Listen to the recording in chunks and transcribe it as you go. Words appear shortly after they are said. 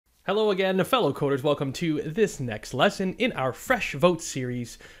Hello again, fellow coders. Welcome to this next lesson in our FreshVotes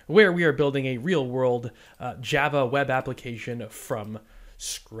series, where we are building a real-world Java web application from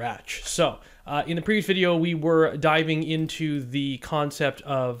scratch. So, in the previous video, we were diving into the concept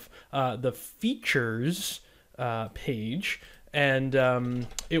of the features page, and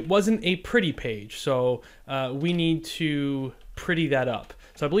it wasn't a pretty page, so we need to pretty that up.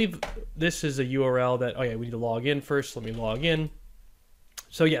 So I believe this is a URL that, oh yeah, we need to log in first. Let me log in.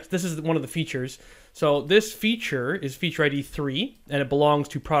 So yes, this is one of the features. So this feature is feature ID 3, and it belongs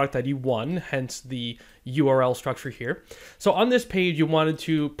to product ID 1, hence the URL structure here. So on this page, you wanted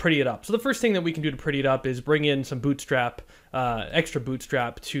to pretty it up. So the first thing that we can do to pretty it up is bring in some Bootstrap, extra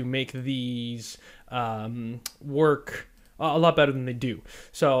Bootstrap to make these work a lot better than they do.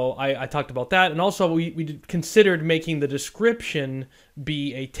 So I talked about that, and also we considered making the description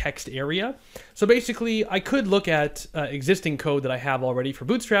be a text area. So basically, I could look at existing code that I have already for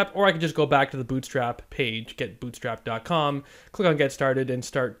Bootstrap, or I could just go back to the Bootstrap page, getbootstrap.com, click on Get Started, and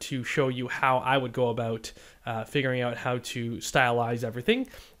start to show you how I would go about figuring out how to stylize everything.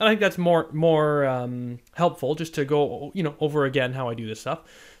 And I think that's more helpful, just to go over again how I do this stuff.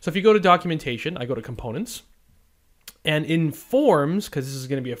 So if you go to documentation, I go to components. And in forms, because this is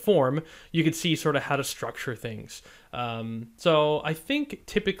going to be a form, you can see sort of how to structure things. So I think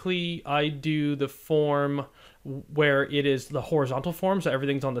typically I do the form where it is the horizontal form, so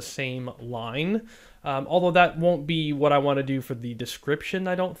everything's on the same line. Although that won't be what I want to do for the description,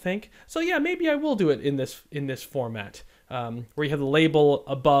 I don't think. So yeah, maybe I will do it in this format, where you have the label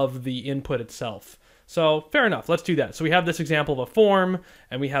above the input itself. So fair enough, let's do that. So we have this example of a form,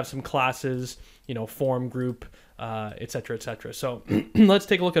 and we have some classes, form group, etc., etc. So let's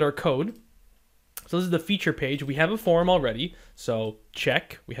take a look at our code. So this is the feature page. We have a form already, so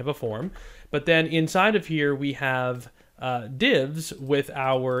check, we have a form. But then inside of here, we have divs with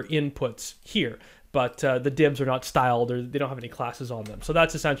our inputs here. But the divs are not styled, or they don't have any classes on them. So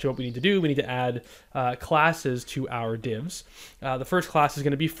that's essentially what we need to do. We need to add classes to our divs. The first class is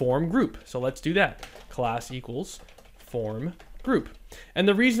going to be form group. So let's do that. Class equals form group. And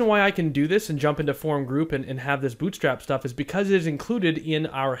the reason why I can do this and jump into form group and have this Bootstrap stuff is because it is included in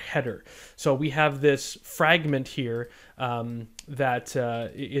our header. So we have this fragment here that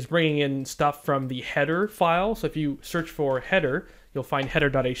is bringing in stuff from the header file. So if you search for header, you'll find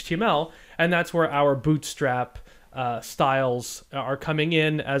header.html, and that's where our Bootstrap styles are coming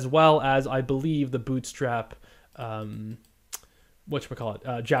in, as well as, I believe, the Bootstrap,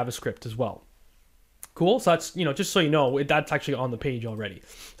 JavaScript as well. Cool. So that's, just so you know, that's actually on the page already.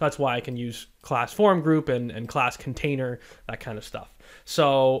 So that's why I can use class form group and class container, that kind of stuff.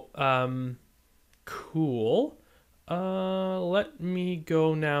 So, cool. Let me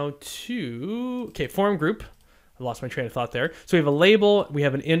go now to, okay, form group. I lost my train of thought there. So we have a label, we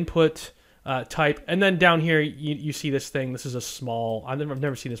have an input type, and then down here you see this thing. This is a small, I've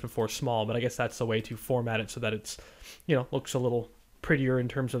never seen this before, small, but I guess that's the way to format it so that it's, looks a little prettier in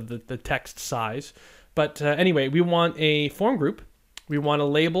terms of the text size. But anyway, we want a form group, we want a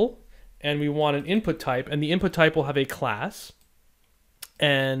label, and we want an input type, and the input type will have a class.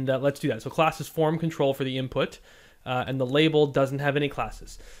 And let's do that. So class is form control for the input, and the label doesn't have any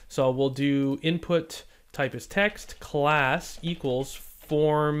classes. So we'll do input type is text, class equals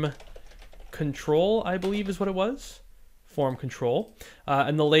form control, I believe is what it was. Form control.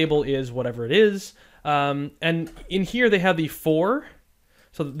 And the label is whatever it is. And in here they have the for.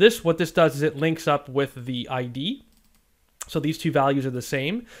 So what this does is it links up with the ID. So these two values are the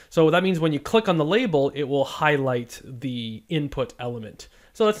same. So that means when you click on the label, it will highlight the input element.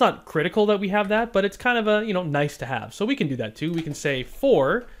 So it's not critical that we have that, but it's kind of a, nice to have. So we can do that too. We can say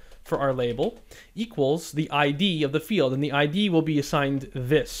for our label equals the ID of the field, and the ID will be assigned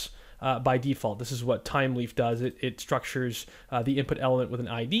this by default. This is what TimeLeaf does. It structures the input element with an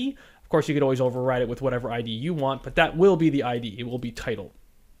ID. Of course, you could always override it with whatever ID you want, but that will be the ID. It will be title.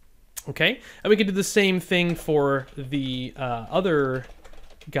 Okay, and we can do the same thing for the other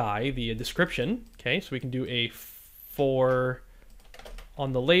guy, the description. Okay, so we can do a for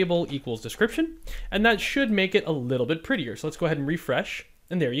on the label equals description, and that should make it a little bit prettier. So let's go ahead and refresh,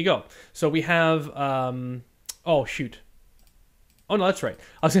 and there you go. So we have, oh shoot. Oh no, that's right.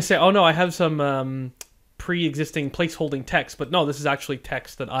 I was gonna say, oh no, I have some pre-existing placeholding text, but no, this is actually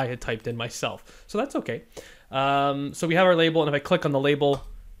text that I had typed in myself. So that's okay. So we have our label, and if I click on the label,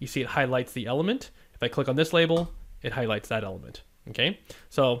 you see it highlights the element. If I click on this label, it highlights that element. Okay,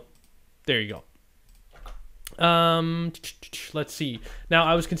 so there you go. Let's see. Now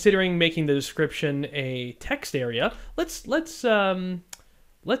I was considering making the description a text area. Let's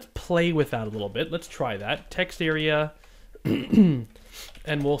play with that a little bit. Let's try that. Text area.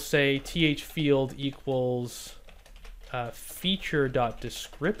 and we'll say th field equals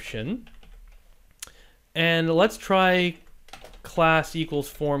feature.description. And let's try class equals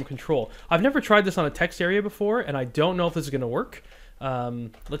form control. I've never tried this on a text area before, and I don't know if this is going to work.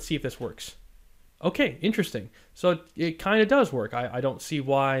 Let's see if this works. Okay, interesting. So it kind of does work. I don't see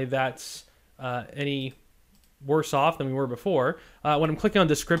why that's any worse off than we were before. When I'm clicking on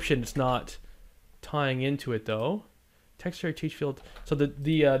description, it's not tying into it though. Text area teach field. So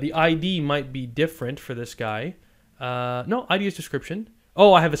the ID might be different for this guy. No, ID is description.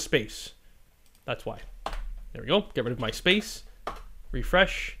 Oh, I have a space. That's why. There we go. Get rid of my space.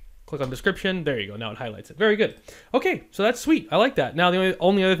 Refresh. Click on description. There you go. Now it highlights it. Very good. Okay, so that's sweet. I like that. Now the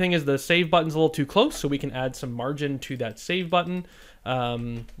only other thing is the save button's a little too close, so we can add some margin to that save button.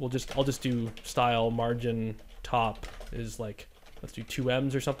 I'll just do style margin top is like, let's do 2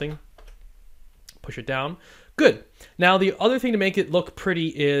 M's or something. Push it down. Good. Now the other thing to make it look pretty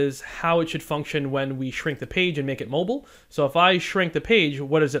is how it should function when we shrink the page and make it mobile. So if I shrink the page,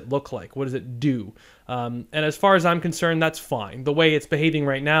 what does it look like? What does it do? And as far as I'm concerned, that's fine. The way it's behaving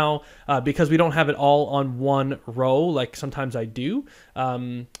right now, because we don't have it all on one row, like sometimes I do,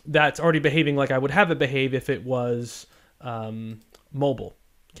 that's already behaving like I would have it behave if it was mobile.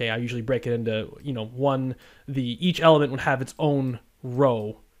 Okay, I usually break it into, each element would have its own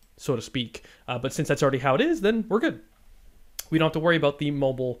row, so to speak. But since that's already how it is, then we're good. We don't have to worry about the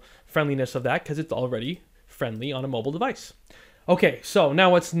mobile friendliness of that because it's already friendly on a mobile device. Okay, so now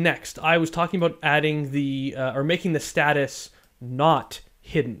what's next? I was talking about adding or making the status not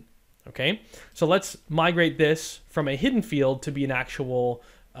hidden. Okay, so let's migrate this from a hidden field to be an actual,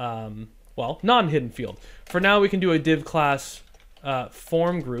 non-hidden field. For now, we can do a div class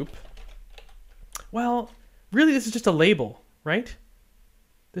form group. Well, really, this is just a label, right?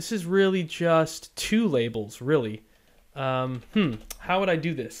 This is really just 2 labels, really. How would I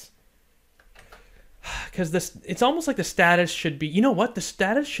do this? Because it's almost like the status should be, you know what? The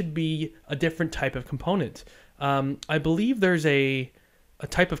status should be a different type of component. I believe there's a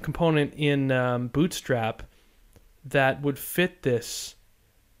type of component in Bootstrap that would fit this.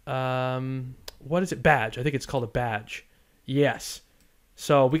 What is it? Badge. I think it's called a badge. Yes.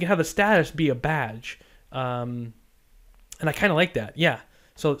 So we can have the status be a badge. And I kind of like that. Yeah.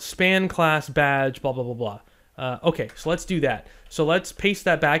 So span class badge, blah, blah, blah, blah. Okay, so let's do that. So let's paste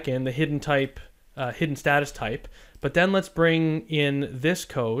that back in, the hidden type, hidden status type. But then let's bring in this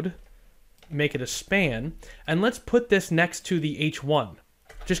code, make it a span, and let's put this next to the H1.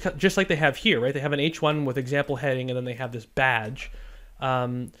 Just like they have here, right? They have an H1 with example heading, and then they have this badge.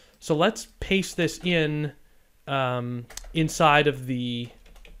 So let's paste this in inside of the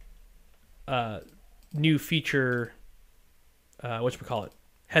new feature, whatchamacallit,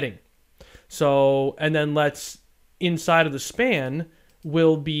 heading. So, and then let's, inside of the span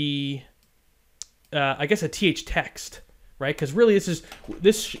will be, I guess, a th text, right? Because really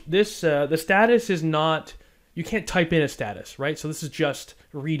the status is not, you can't type in a status, right? So this is just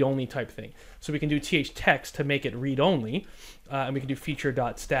read-only type thing. So we can do th text to make it read-only, and we can do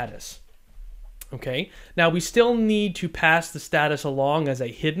feature.status. Okay, now we still need to pass the status along as a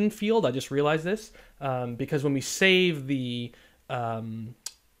hidden field. I just realized this because when we save the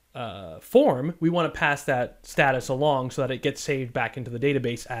form, we want to pass that status along so that it gets saved back into the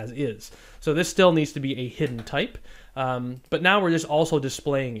database as is. So this still needs to be a hidden type, but now we're just also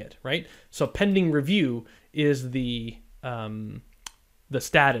displaying it, right? So pending review is the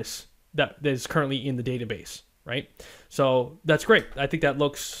status that is currently in the database, right? So that's great. I think that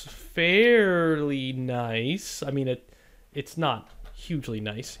looks fairly nice. I mean, it's not hugely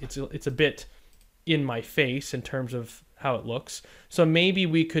nice. It's a bit in my face in terms of how it looks. So maybe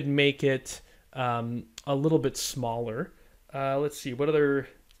we could make it a little bit smaller. Let's see, what other,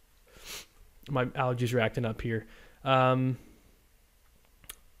 my allergies are acting up here. Can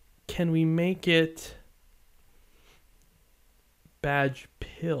we make it badge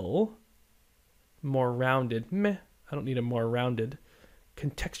pill more rounded? Meh, I don't need a more rounded.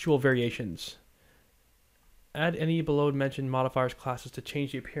 Contextual variations. Add any below mentioned modifiers classes to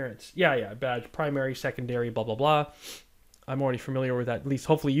change the appearance. Yeah, badge, primary, secondary, blah, blah, blah. I'm already familiar with that. At least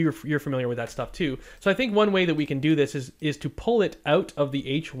hopefully you're familiar with that stuff too. So I think one way that we can do this is to pull it out of the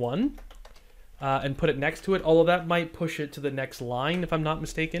H1 and put it next to it, although that might push it to the next line if I'm not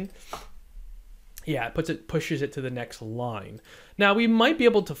mistaken. Yeah, it pushes it to the next line. Now we might be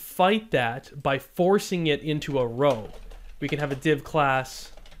able to fight that by forcing it into a row. We can have a div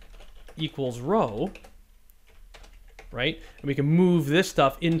class equals row, right? And we can move this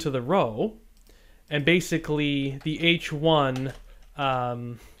stuff into the row. And basically the H1,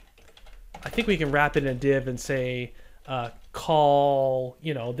 I think we can wrap it in a div and say call,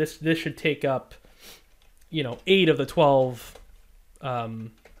 you know, this should take up, you know, 8 of the 12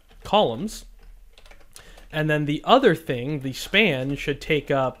 columns. And then the other thing, the span, should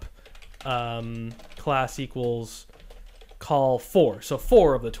take up class equals call 4. So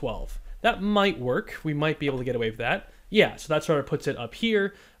 4 of the 12. That might work. We might be able to get away with that. Yeah, so that sort of puts it up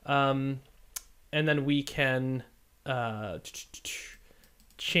here. And then we can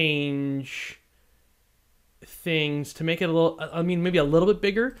change things to make it a little, I mean, maybe a little bit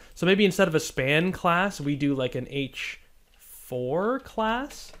bigger. So maybe instead of a span class, we do like an H4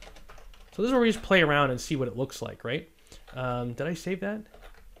 class. So this is where we just play around and see what it looks like, right? Did I save that?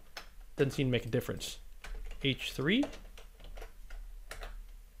 Doesn't seem to make a difference. H3.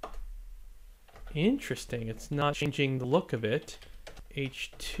 Interesting. It's not changing the look of it.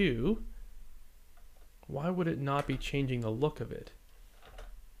 H2. Why would it not be changing the look of it?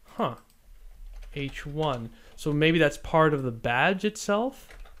 Huh. H1. So maybe that's part of the badge itself?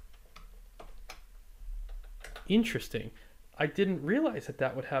 Interesting. I didn't realize that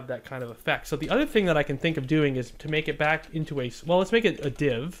that would have that kind of effect. So the other thing that I can think of doing is to make it back into a... Well, let's make it a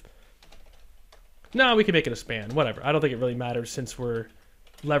div. No, we can make it a span. Whatever. I don't think it really matters since we're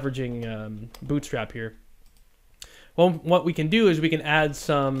leveraging Bootstrap here. Well, what we can do is we can add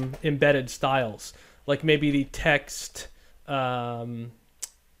some embedded styles. Like maybe the text...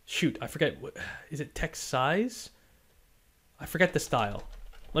 shoot, I forget. Is it text size? I forget the style.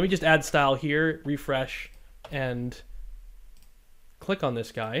 Let me just add style here, refresh, and click on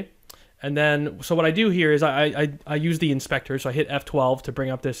this guy. And then, so what I do here is I use the inspector. So I hit F12 to bring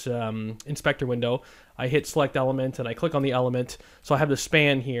up this inspector window. I hit select element and I click on the element. So I have the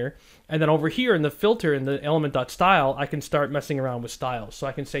span here. And then over here in the filter in the element.style, I can start messing around with styles. So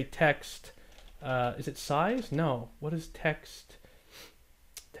I can say text, is it size? No. What is text?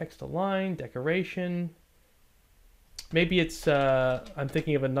 Text align, decoration. Maybe it's, I'm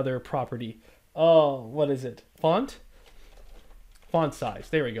thinking of another property. Oh, what is it? Font? Font size.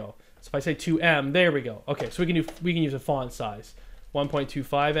 There we go. So if I say 2M, there we go. Okay, so we can use a font size,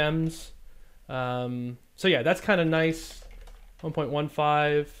 1.25 M's. So yeah, that's kind of nice.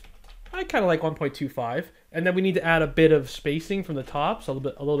 1.15. I kind of like 1.25. And then we need to add a bit of spacing from the top, so a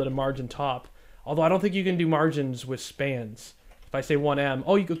little bit of margin top. Although I don't think you can do margins with spans. If I say 1M,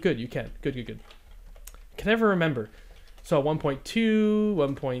 oh, good, you can. Good. Can never remember. So 1.2,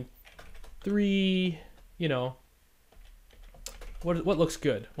 1.3, you know. What looks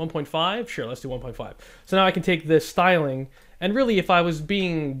good? 1.5? Sure, let's do 1.5. So now I can take this styling, and really if I was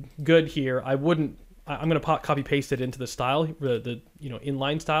being good here, I wouldn't, I'm going to copy paste it into the style, the you know,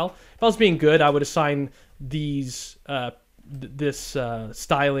 inline style. If I was being good, I would assign these, this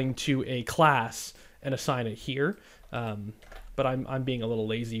styling to a class and assign it here. But I'm being a little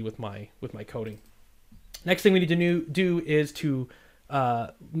lazy with my coding. Next thing we need to do is to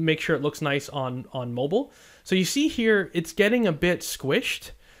make sure it looks nice on mobile. So you see here, it's getting a bit squished.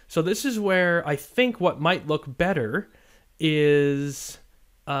 So this is where I think what might look better is,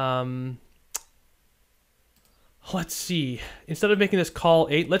 let's see, instead of making this call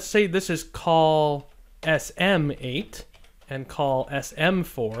 8, let's say this is call SM8 and call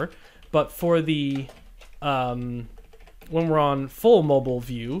SM4, but for the, when we're on full mobile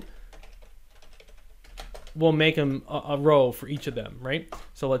view, we'll make them a row for each of them, right?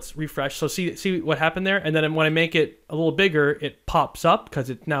 So let's refresh. So see what happened there? And then when I make it a little bigger, it pops up because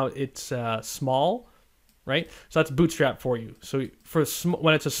it's small, right? So that's Bootstrap for you. So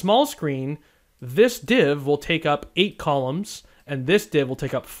when it's a small screen, this div will take up 8 columns, and this div will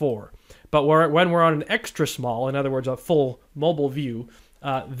take up 4. But when we're on an extra small, in other words, a full mobile view,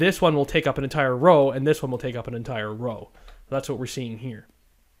 this one will take up an entire row, and this one will take up an entire row. That's what we're seeing here.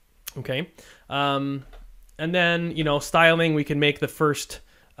 Okay. And then, you know, styling, we can make the first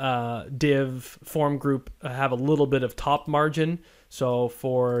div form group have a little bit of top margin. So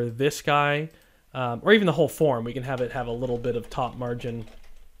for this guy, or even the whole form, we can have it have a little bit of top margin,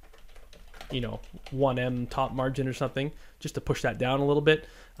 you know, 1M top margin or something, just to push that down a little bit.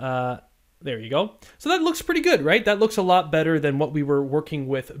 There you go. So that looks pretty good, right? That looks a lot better than what we were working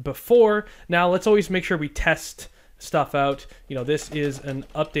with before. Now let's always make sure we test stuff out. You know, this is an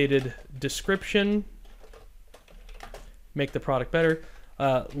updated description. Make the product better.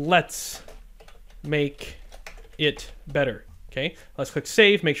 Let's make it better. Okay, let's click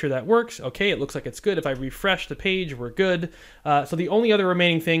save, make sure that works. Okay, it looks like it's good. If I refresh the page, we're good. So the only other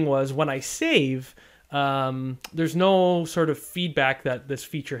remaining thing was when I save, there's no sort of feedback that this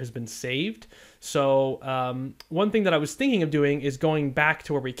feature has been saved. So one thing that I was thinking of doing is going back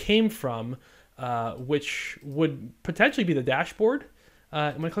to where we came from, which would potentially be the dashboard.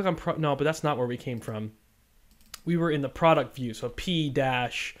 I'm gonna click on no, but that's not where we came from. we were in the product view. So P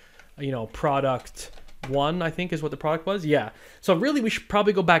dash, product 1, I think is what the product was. Yeah. So really we should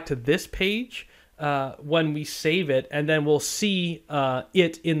probably go back to this page when we save it, and then we'll see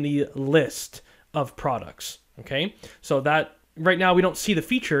it in the list of products. Okay. So that right now we don't see the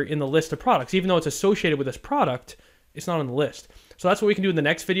feature in the list of products, even though it's associated with this product, it's not on the list. So that's what we can do in the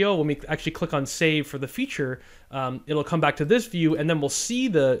next video. When we actually click on save for the feature, it'll come back to this view, and then we'll see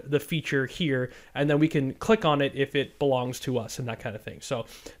the feature here, and then we can click on it if it belongs to us and that kind of thing. So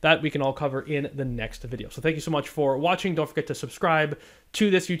that we can all cover in the next video. So thank you so much for watching. Don't forget to subscribe to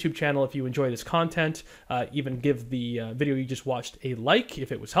this YouTube channel if you enjoy this content. Even give the video you just watched a like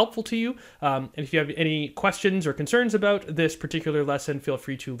if it was helpful to you. And if you have any questions or concerns about this particular lesson, feel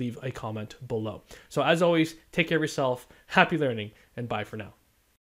free to leave a comment below. So as always, take care of yourself, happy learning, and bye for now.